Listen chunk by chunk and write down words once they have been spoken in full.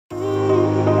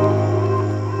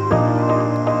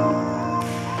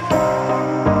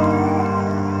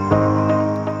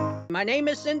My name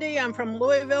is Cindy. I'm from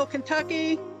Louisville,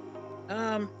 Kentucky.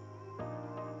 My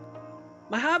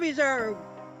hobbies are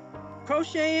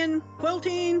crocheting,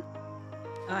 quilting,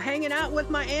 hanging out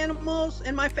with my animals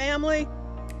and my family.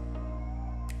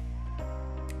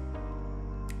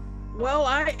 Well,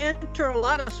 I enter a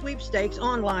lot of sweepstakes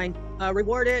online.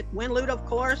 Rewarded, Winloot, of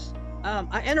course.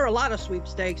 I enter a lot of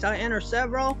sweepstakes. I enter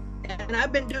several, and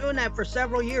I've been doing that for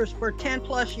several years, for 10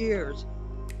 plus years.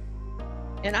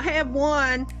 And I have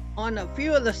won on a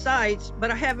few of the sites,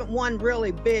 but I haven't won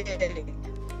really big.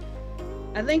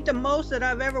 I think the most that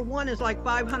I've ever won is like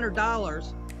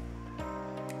 $500.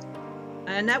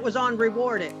 And that was on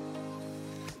Rewarded.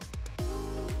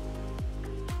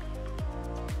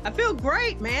 I feel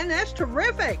great, man. That's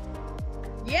terrific.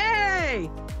 Yay!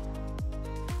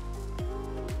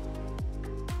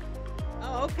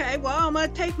 Oh, okay. Well, I'm gonna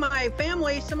take my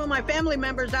family, some of my family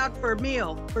members out for a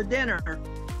meal, for dinner.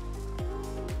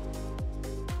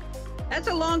 That's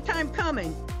a long time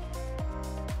coming.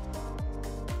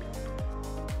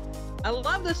 I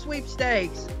love the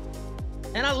sweepstakes,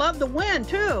 and I love to win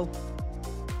too.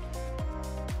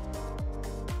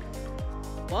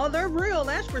 Well, they're real,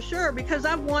 that's for sure, because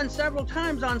I've won several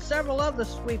times on several of the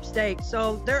sweepstakes,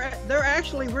 so they're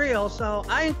actually real. So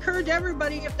I encourage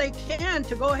everybody, if they can,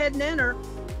 to go ahead and enter.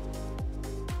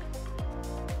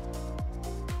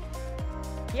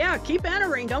 Yeah, keep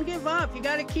entering. Don't give up. You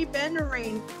got to keep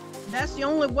entering. That's the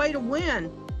only way to win.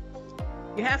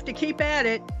 You have to keep at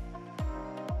it.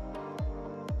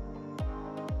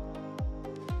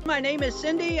 My name is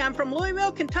Cindy. I'm from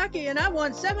Louisville, Kentucky, and I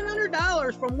won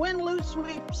 $700 from Winloot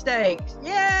Sweepstakes.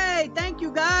 Yay! Thank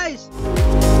you, guys.